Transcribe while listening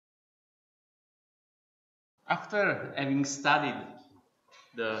After having studied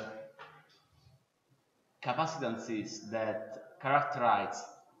the capacitances that characterize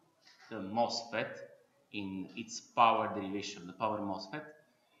the MOSFET in its power derivation, the Power MOSFET,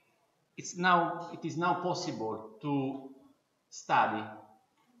 it is now possible to study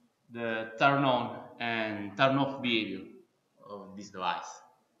the turn-on and turn-off behavior of this device.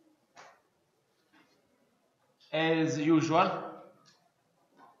 As usual,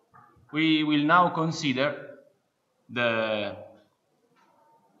 we will now consider the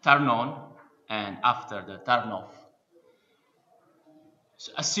turn-on and after the turn-off,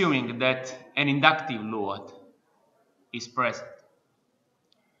 assuming that an inductive load is present.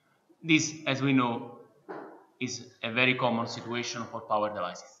 This, as we know, is a very common situation for power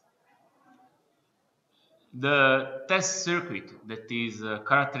devices. The test circuit that is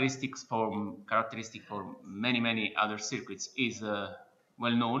characteristic for many other circuits is well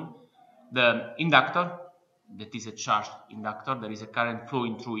known. The inductor, that is a charged inductor, there is a current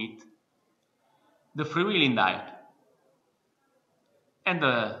flowing through it, the freewheeling diode, and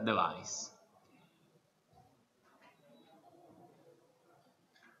the device.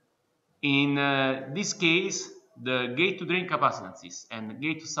 In this case, the gate-to-drain capacitances and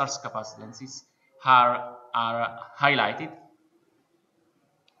gate-to-source capacitances are highlighted,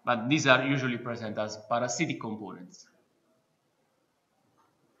 but these are usually present as parasitic components.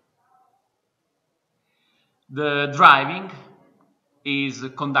 The driving is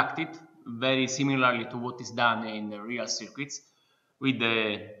conducted very similarly to what is done in real circuits with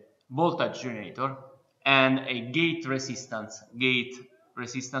the voltage generator and a gate resistance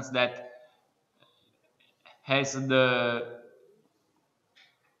that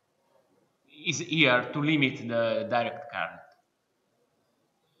is here to limit the direct current.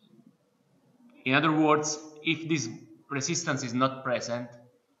 In other words, if this resistance is not present,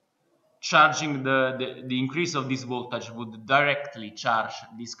 charging the increase of this voltage would directly charge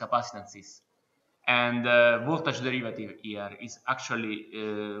these capacitances, and the voltage derivative here is actually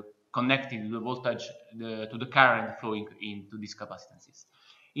connected to the voltage to the current flowing into these capacitances.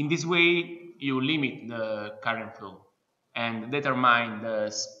 In this way, you limit the current flow and determine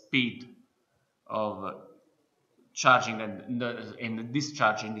the speed of charging and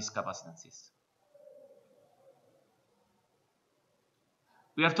discharging these capacitances.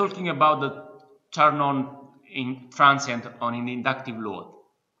 We are talking about the turn-on in transient on an inductive load.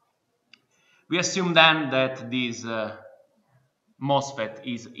 We assume then that this MOSFET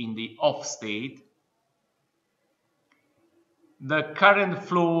is in the off state. The current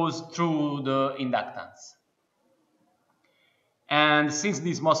flows through the inductance. And since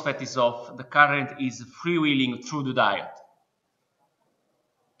this MOSFET is off, the current is freewheeling through the diode.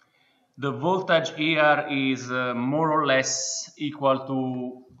 The voltage here is more or less equal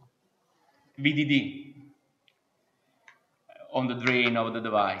to VDD on the drain of the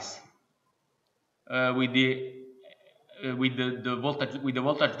device, with the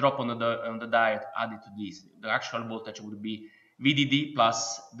voltage drop on the diode added to this. The actual voltage would be VDD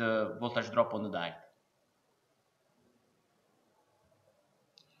plus the voltage drop on the diode.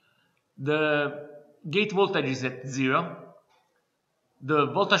 The gate voltage is at 0. The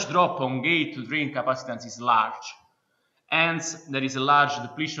voltage drop on gate to drain capacitance is large, hence there is a large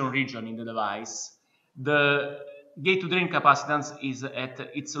depletion region in the device. The gate to drain capacitance is at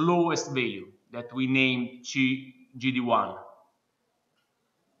its lowest value that we named GD1.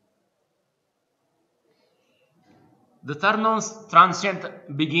 The turn-on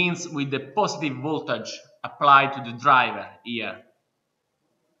transient begins with the positive voltage applied to the driver here.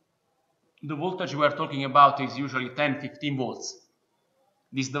 The voltage we are talking about is usually 10-15 volts.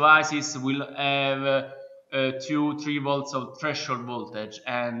 These devices will have 2-3 volts of threshold voltage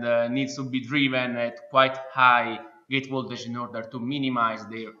and needs to be driven at quite high gate voltage in order to minimize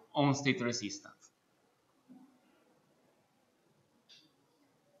their on-state resistance.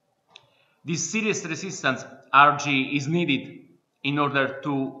 This series resistance RG is needed in order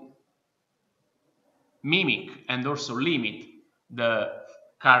to mimic and also limit the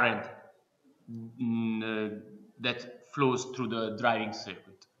current that flows through the driving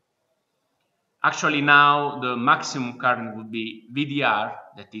circuit. Actually, now the maximum current would be VDR,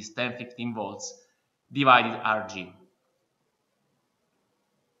 that is 10-15 volts, divided RG.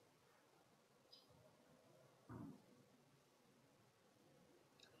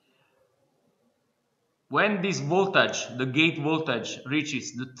 When this voltage, the gate voltage,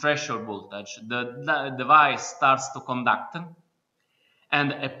 reaches the threshold voltage, the device starts to conduct,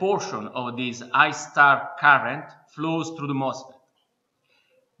 and a portion of this I star current flows through the MOSFET.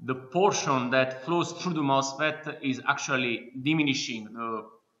 The portion that flows through the MOSFET is actually diminishing the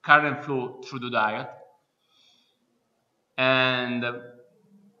current flow through the diode, And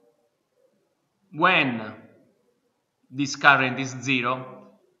when this current is 0,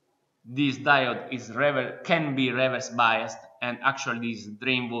 this diode is can be reverse biased, and actually this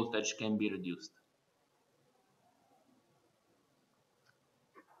drain voltage can be reduced.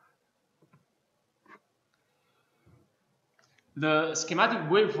 The schematic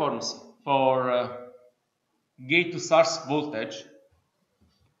waveforms for gate to source voltage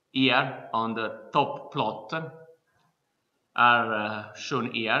here on the top plot are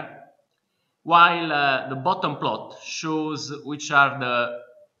shown here, while the bottom plot shows which are the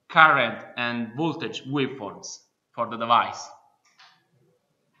current and voltage waveforms for the device.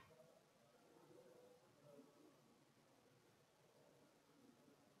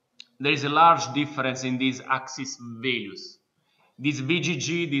 There is a large difference in these axis values. This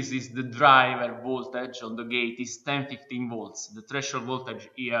VGG, this is the driver voltage on the gate, is 10-15 volts. The threshold voltage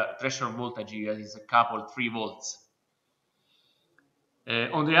here is a couple 3 volts.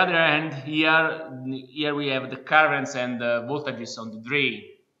 On the other hand, here we have the currents and the voltages on the drain.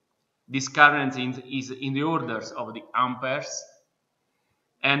 This current is in the orders of the amperes,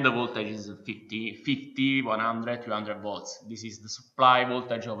 and the voltage is 50, 100, 200 volts. This is the supply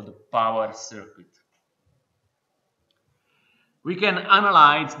voltage of the power circuit. We can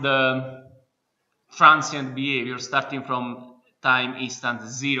analyze the transient behavior starting from time instant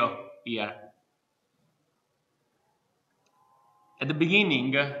 0 here. At the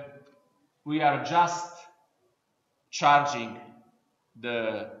beginning, we are just charging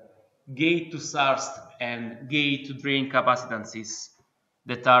the gate to source and gate to drain capacitances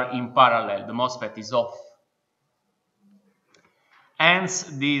that are in parallel. The MOSFET is off. Hence,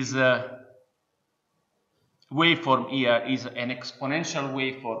 this waveform here is an exponential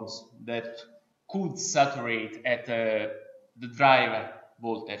waveform that could saturate at the driver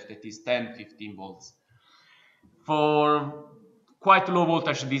voltage, that is 10-15 volts. For quite low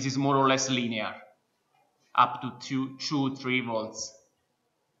voltage, this is more or less linear, up to 2-3 volts.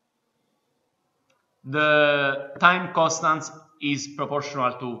 The time constant is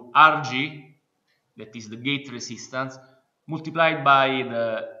proportional to Rg, that is the gate resistance, multiplied by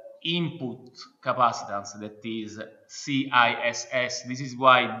the input capacitance, that is CISS. This is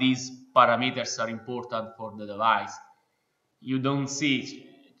why these parameters are important for the device. You don't see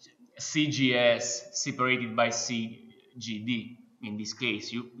CGS separated by CGD in this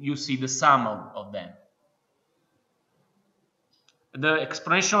case. You see the sum of them. The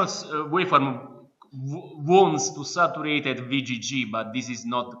exponential waveform wants to saturate at VGG, but this is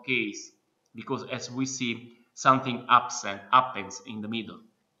not the case, because as we see, something happens in the middle.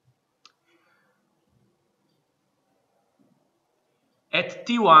 At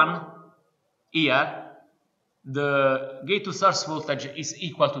T1 here, the gate to source voltage is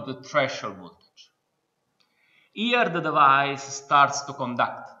equal to the threshold voltage. Here the device starts to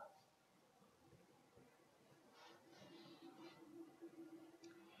conduct.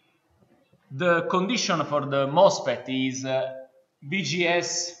 The condition for the MOSFET is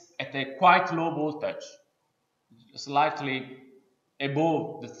VGS at a quite low voltage, slightly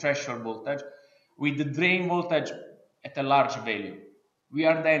above the threshold voltage, with the drain voltage at a large value. We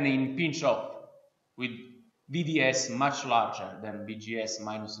are then in pinch off with VDS much larger than VGS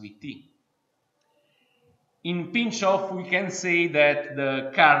minus VT. In pinch off, we can say that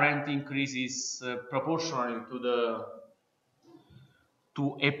the current increases proportionally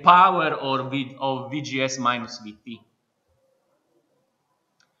to a power of VGS minus VT.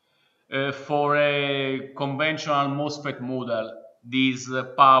 For a conventional MOSFET model, this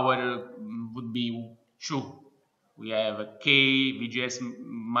power would be 2. We have K VGS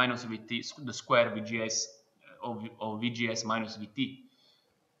minus VT, the square VGS of VGS minus VT.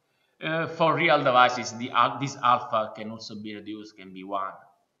 For real devices, this alpha can also be reduced, can be 1.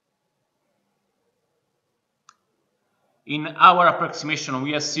 In our approximation,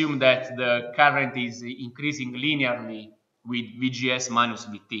 we assume that the current is increasing linearly with VGS minus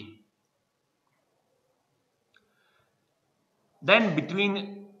VT. Then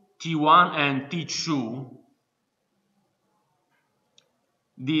between T1 and T2,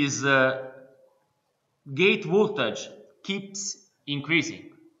 this gate voltage keeps increasing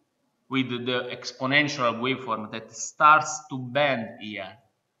with the exponential waveform that starts to bend here.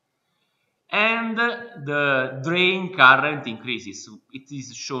 And the drain current increases. It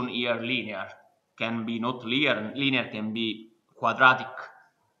is shown here linear. Can be not linear, can be quadratic.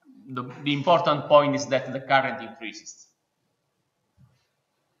 The important point is that the current increases.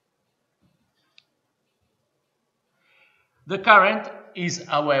 The current is,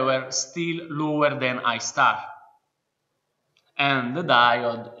 however, still lower than I star. and the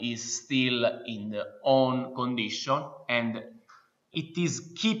diode is still in the on condition, and it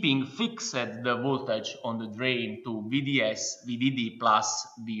is keeping fixed the voltage on the drain to VDS, VDD plus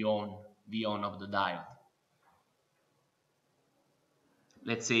V on of the diode.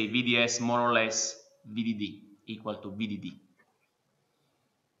 Let's say VDS more or less VDD equal to VDD.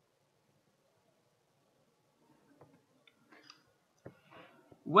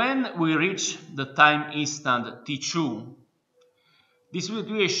 When we reach the time instant T2, this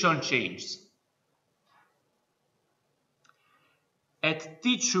situation changes. At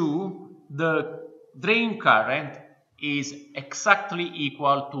T2, the drain current is exactly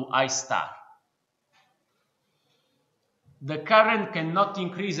equal to I star. The current cannot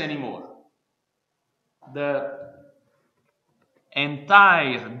increase anymore. The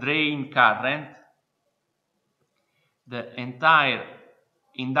entire drain current, the entire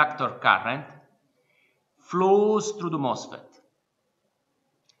inductor current flows through the MOSFET.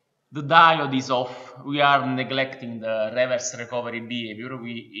 The diode is off. We are neglecting the reverse recovery behavior.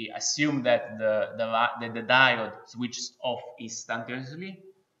 We assume that the diode switches off instantaneously,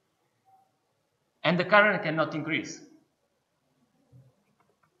 and the current cannot increase.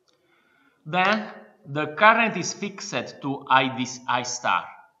 Then the current is fixed to I star.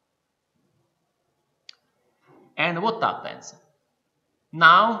 And what happens?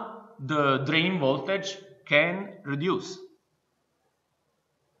 Now the drain voltage can reduce.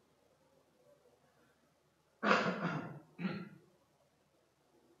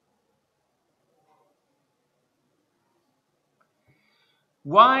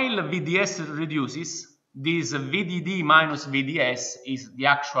 While VDS reduces, this VDD minus VDS is the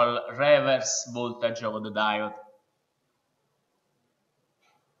actual reverse voltage of the diode.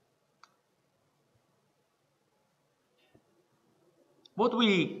 What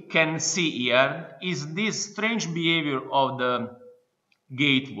we can see here is this strange behavior of the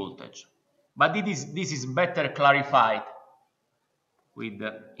gate voltage, but this is better clarified in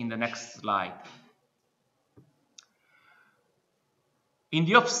the next slide. In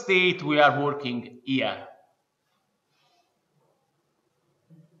the off state, we are working here.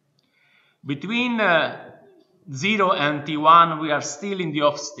 Between 0 and T1, we are still in the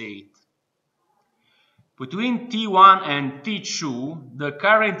off state. Between T1 and T2, the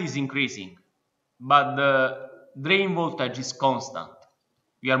current is increasing, but the drain voltage is constant.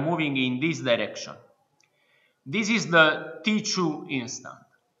 We are moving in this direction. This is the T2 instant,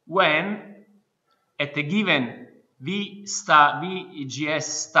 when at a given VGS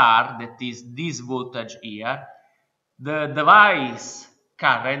star, that is this voltage here, the device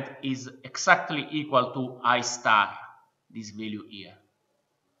current is exactly equal to I star, this value here.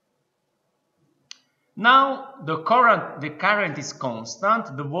 Now the current is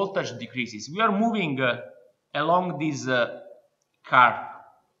constant, the voltage decreases. We are moving along this curve.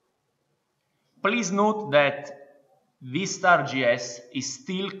 Please note that V star GS is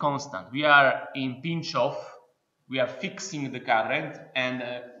still constant. We are in pinch off. We are fixing the current, and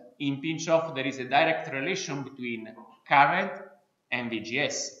in pinch off there is a direct relation between current and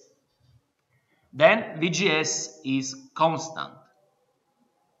VGS. Then VGS is constant.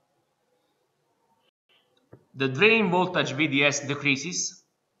 The drain voltage VDS decreases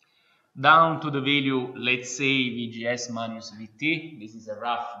down to the value, let's say VGS minus VT. This is a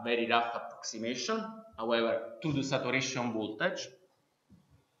very rough approximation, however, to the saturation voltage,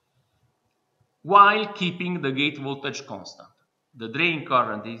 while keeping the gate voltage constant. The drain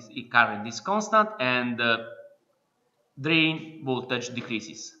current is constant, and the drain voltage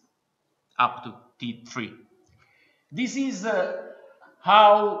decreases up to T3. This is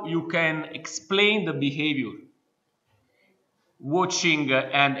how you can explain the behavior watching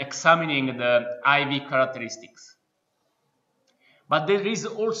and examining the IV characteristics. But there is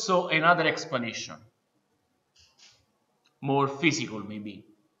also another explanation, more physical maybe.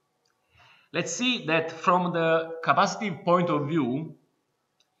 Let's see that from the capacitive point of view,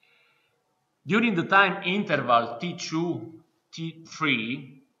 during the time interval T2,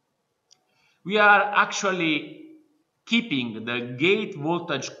 T3, we are actually keeping the gate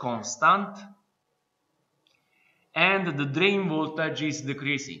voltage constant and the drain voltage is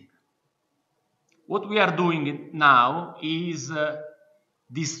decreasing. What we are doing now is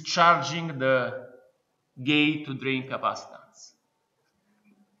discharging the gate to drain capacitance.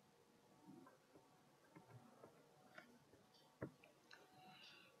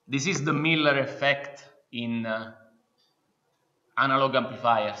 This is the Miller effect in analog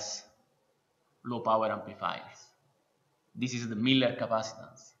amplifiers, low power amplifiers. This is the Miller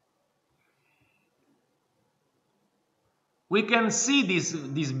capacitance. We can see this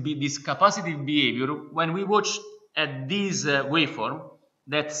capacitive behavior when we watch at this waveform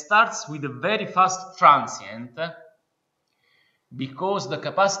that starts with a very fast transient because the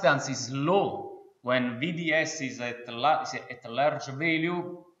capacitance is low. When VDS is at a large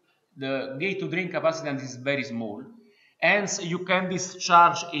value, the gate to drain capacitance is very small, hence you can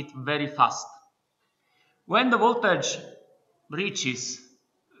discharge it very fast. When the voltage is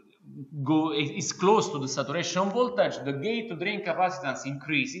close to the saturation voltage, the gate to drain capacitance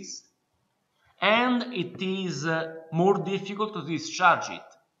increases and it is more difficult to discharge it.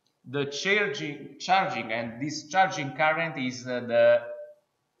 The charging and discharging current is the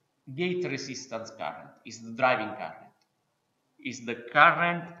gate resistance current, is the driving current, is the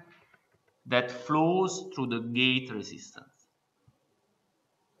current that flows through the gate resistance.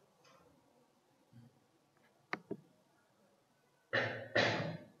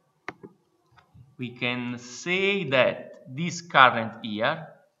 We can say that this current here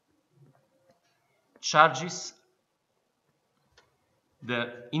charges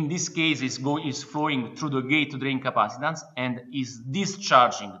in this case is flowing through the gate to drain capacitance and is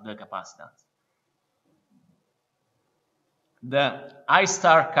discharging the capacitance. The I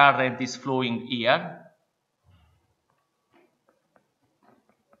star current is flowing here,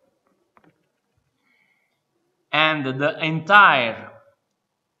 and the entire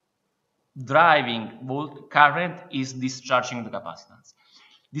driving current is discharging the capacitance.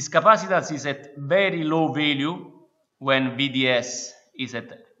 This capacitance is at very low value when VDS is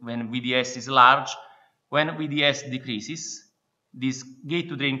large. When VDS decreases, this gate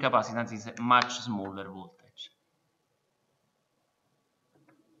to drain capacitance is a much smaller voltage.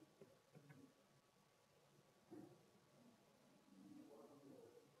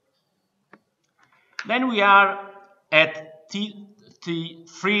 Then we are at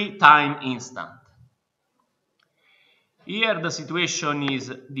T3 time instant. Here the situation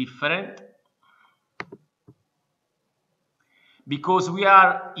is different because we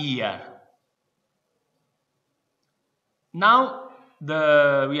are here. Now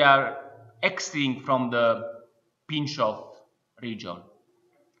we are exiting from the pinch-off region.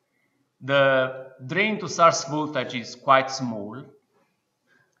 The drain to source voltage is quite small,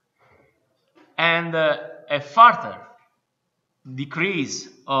 and a further decrease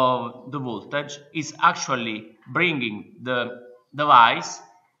of the voltage is actually bringing the device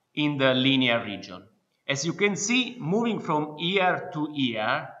in the linear region. As you can see, moving from here to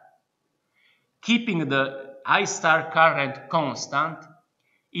here, keeping the I star current constant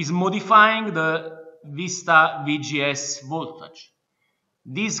is modifying the Vista VGS voltage.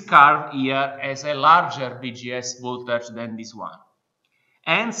 This curve here has a larger VGS voltage than this one.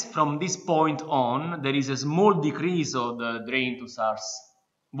 Hence, from this point on, there is a small decrease of the drain to source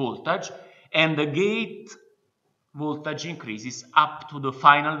voltage, and the gate voltage increases up to the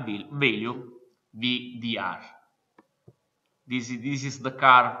final value, VDR. This is the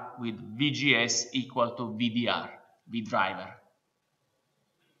curve with VGS equal to VDR, V driver.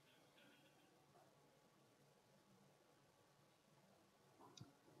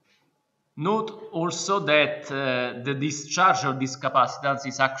 Note also that the discharge of this capacitance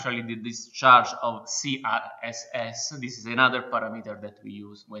is actually the discharge of CRSS. This is another parameter that we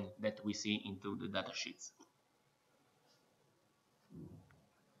use that we see into the data sheets.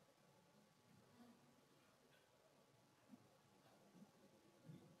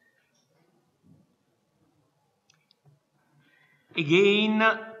 Again,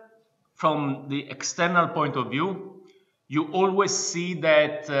 from the external point of view, you always see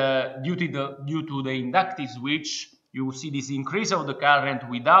that due to the inductive switch, you see this increase of the current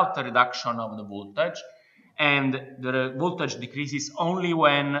without a reduction of the voltage, and the voltage decreases only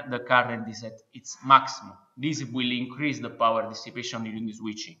when the current is at its maximum. This will increase the power dissipation during the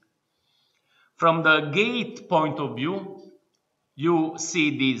switching. From the gate point of view, you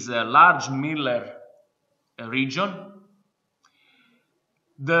see this large Miller region.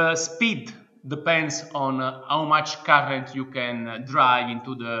 The speed depends on how much current you can drive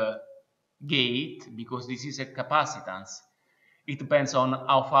into the gate, because this is a capacitance. It depends on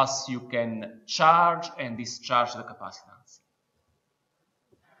how fast you can charge and discharge the capacitance.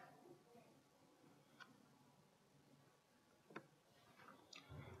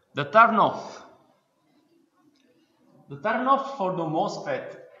 The turn-off. The turn-off for the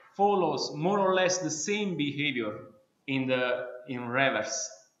MOSFET follows more or less the same behavior in reverse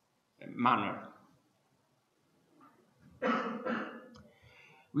manner.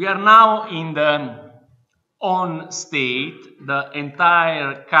 We are now in the on state. The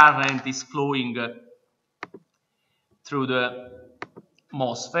entire current is flowing through the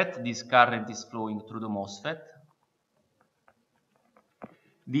MOSFET. This current is flowing through the MOSFET.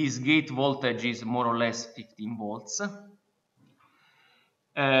 This gate voltage is more or less 15 volts.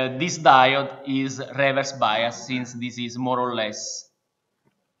 This diode is reverse biased, since this is more or less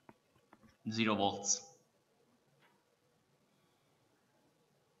 0 volts.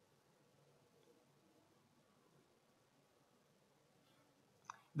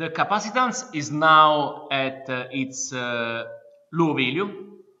 The capacitance is now at its low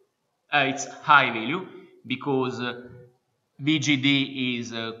value, its high value, because VGD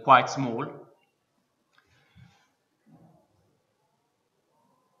is quite small.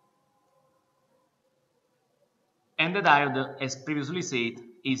 And the diode, as previously said,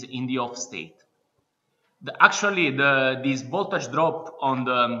 is in the off state. Actually, this voltage drop on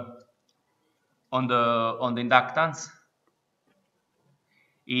the inductance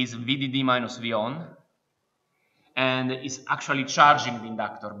is VDD minus V on, and is actually charging the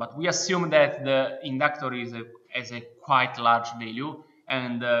inductor. But we assume that the inductor has a quite large value,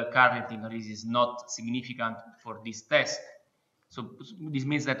 and the current increase is not significant for this test. So this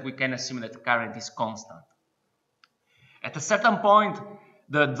means that we can assume that current is constant. At a certain point,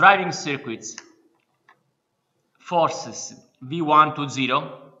 the driving circuits forces V1 to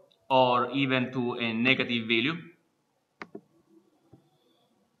 0 or even to a negative value.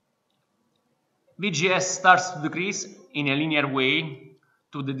 VGS starts to decrease in a linear way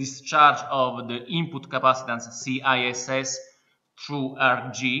to the discharge of the input capacitance CISS through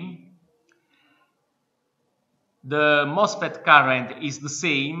RG. The MOSFET current is the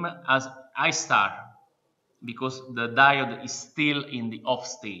same as I star, because the diode is still in the off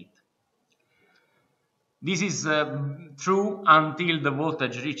state. This is true until the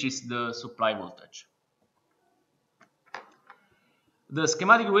voltage reaches the supply voltage. The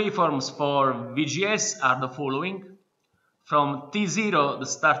schematic waveforms for VGS are the following. From T0, the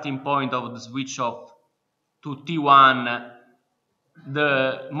starting point of the switch off, to T1,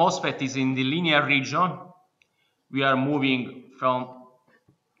 the MOSFET is in the linear region. We are moving from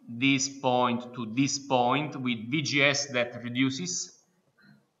this point to this point with VGS that reduces.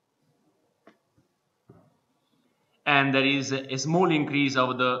 And there is a small increase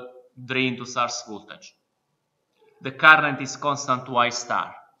of the drain to source voltage. The current is constant to I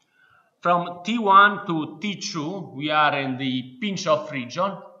star. From T1 to T2, we are in the pinch-off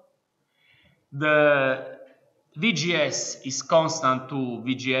region. The VGS is constant to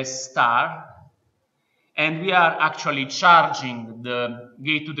VGS star, and we are actually charging the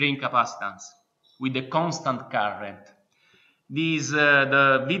gate-to-drain capacitance with a constant current. The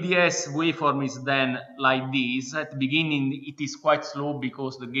VDS waveform is then like this. At the beginning, it is quite slow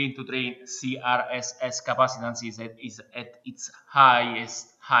because the gate-to-drain CRSS capacitance is at its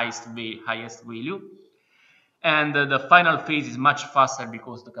highest value, and the final phase is much faster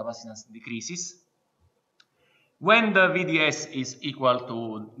because the capacitance decreases. When the VDS is equal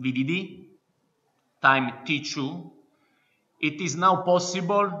to VDD time T2, it is now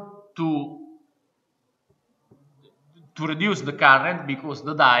possible to reduce the current because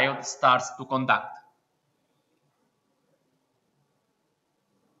the diode starts to conduct.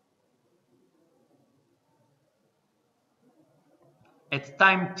 At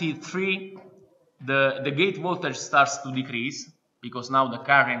time T3, the gate voltage starts to decrease because now the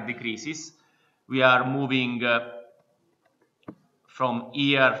current decreases. We are moving from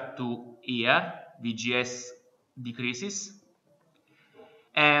here to here. VGS decreases.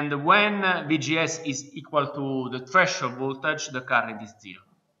 And when VGS is equal to the threshold voltage, the current is 0.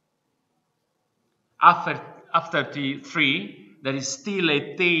 After T3, there is still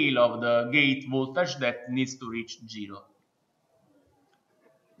a tail of the gate voltage that needs to reach 0.